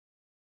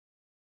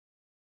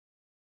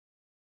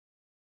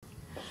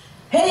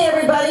Hey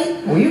everybody,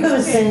 were you going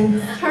to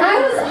sing?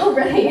 I was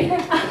already.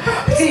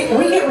 See,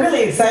 we get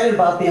really excited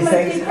about these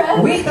things.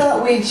 We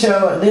thought we'd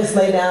just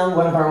lay down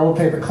one of our old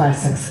favorite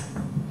classics.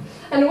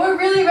 And we're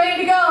really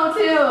ready to go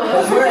too.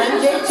 Because we're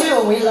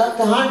MJ2 and we love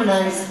to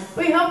harmonize.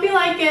 We hope you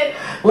like it.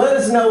 Let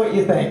us know what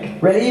you think.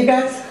 Ready, you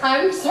guys?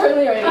 I'm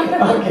certainly ready.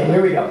 Okay,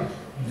 here we go.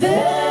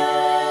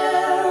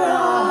 There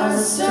are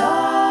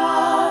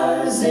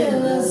stars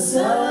in the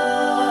southern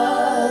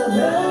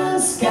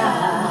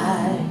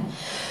sky,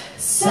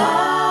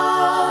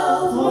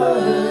 southward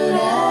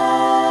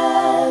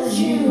as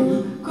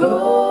you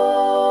go.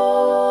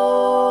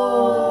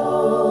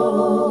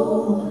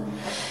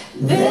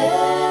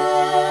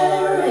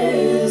 There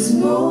is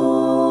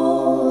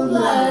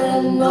moonlight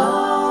and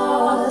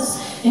moss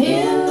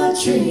in the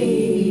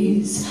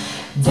trees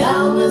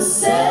down the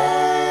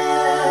Seven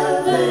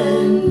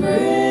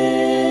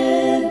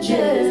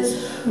Bridges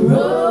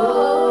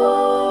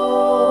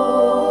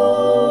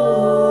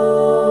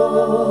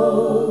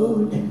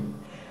Road.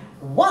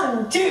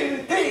 1,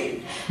 2,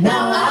 3.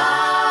 Now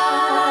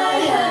I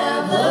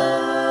have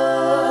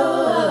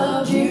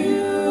loved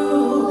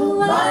you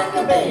like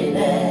a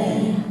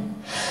baby,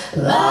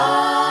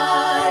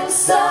 like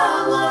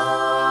some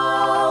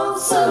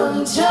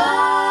lonesome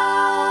child,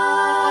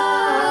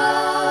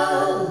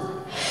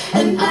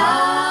 and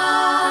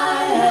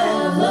I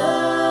have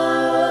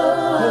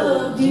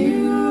loved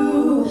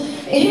you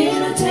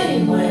in a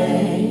tame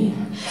way,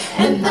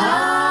 and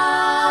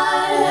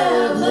I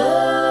have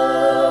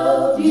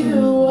loved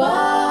you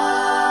wild.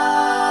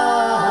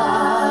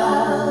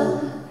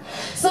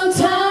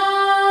 Sometimes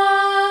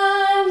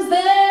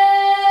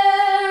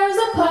there's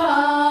a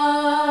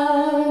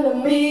part of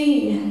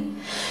me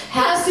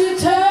has to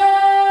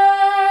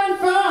turn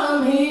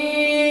from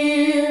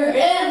here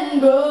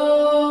and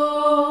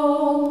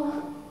go,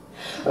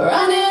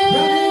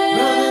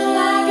 running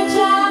like a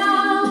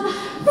child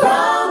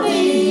from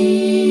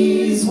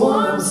these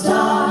warm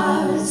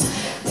stars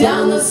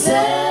down the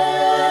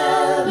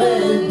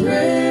Seven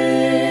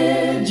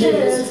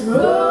Bridges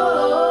Road.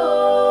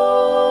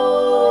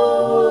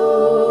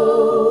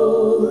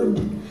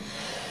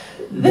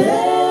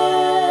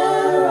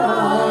 There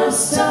are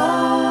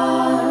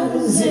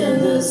stars in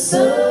the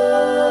southern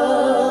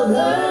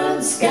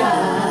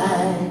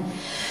sky,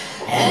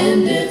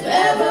 and if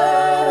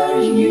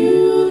ever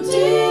you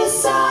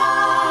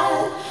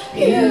decide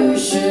you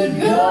should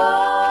go,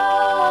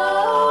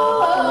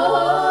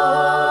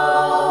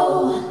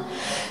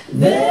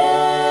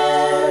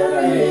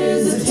 there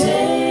is a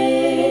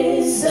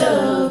taste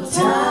of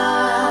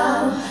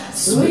time,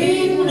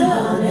 sweet and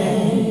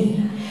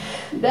honey,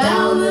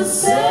 down the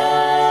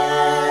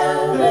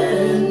Seven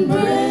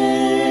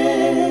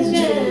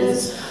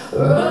Bridges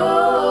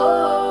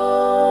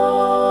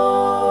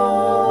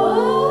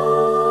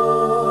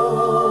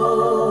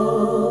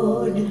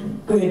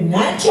Road. Good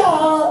night,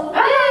 y'all.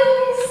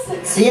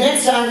 Bye. See you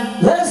next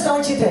time. Let us know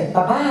what you think.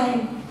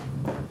 Bye-bye.